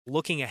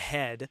Looking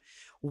ahead,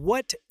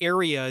 what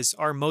areas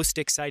are most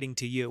exciting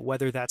to you,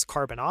 whether that's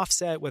carbon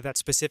offset, whether that's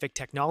specific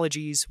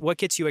technologies? What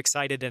gets you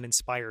excited and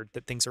inspired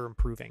that things are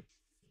improving?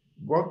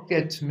 What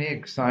gets me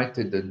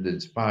excited and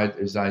inspired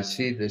is I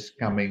see this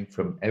coming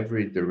from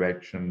every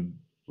direction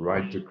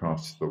right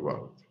across the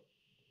world.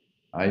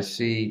 I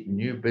see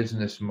new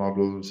business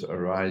models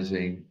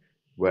arising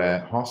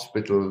where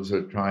hospitals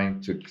are trying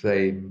to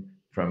claim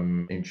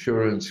from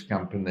insurance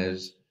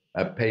companies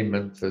a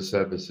payment for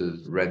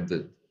services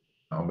rendered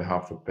on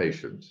behalf of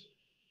patients.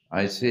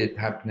 I see it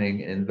happening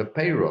in the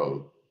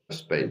payroll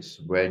space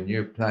where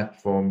new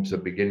platforms are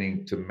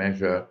beginning to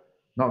measure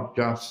not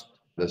just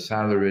the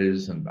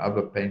salaries and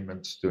other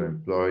payments to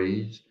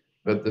employees,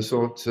 but the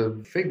sorts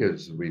of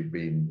figures we've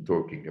been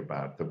talking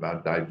about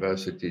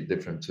diversity,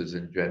 differences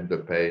in gender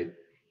pay,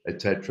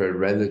 etc.,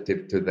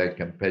 relative to their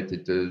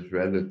competitors,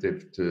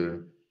 relative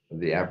to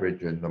the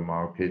average in the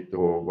market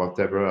or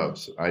whatever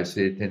else. I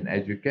see it in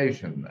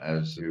education,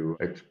 as you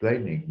were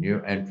explaining.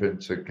 New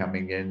entrants are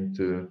coming in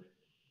to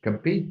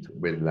compete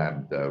with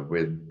Lambda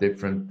with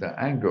different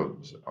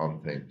angles on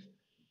things.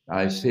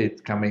 I see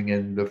it coming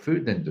in the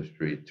food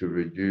industry to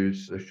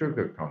reduce the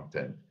sugar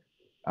content.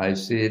 I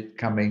see it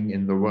coming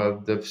in the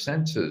world of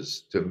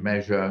sensors to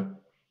measure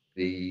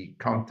the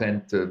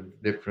content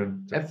of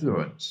different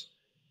effluents.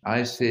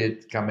 I see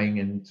it coming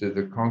into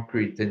the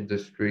concrete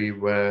industry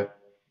where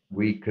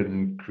we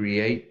can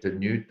create a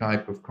new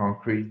type of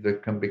concrete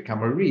that can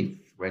become a reef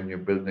when you're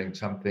building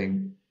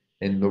something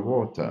in the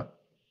water.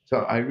 So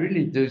I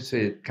really do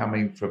see it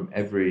coming from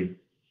every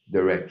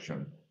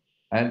direction.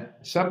 And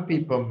some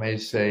people may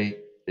say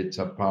it's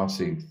a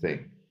passing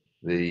thing.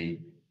 The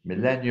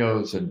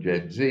millennials and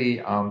Gen Z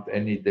aren't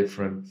any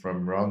different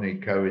from Ronnie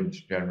Cohen's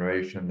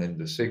generation in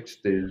the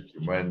 60s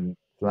when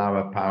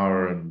flower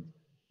power and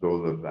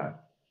all of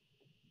that.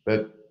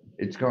 But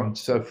it's gone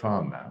so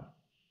far now.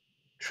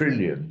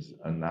 Trillions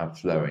are now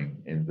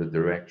flowing in the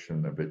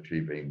direction of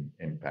achieving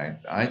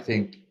impact. I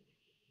think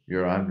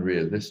you're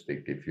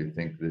unrealistic if you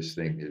think this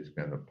thing is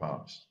going to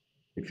pass.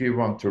 If you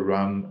want to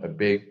run a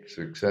big,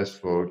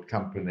 successful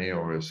company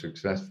or a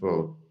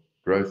successful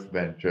growth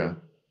venture,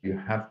 you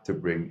have to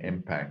bring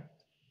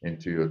impact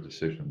into your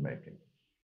decision making.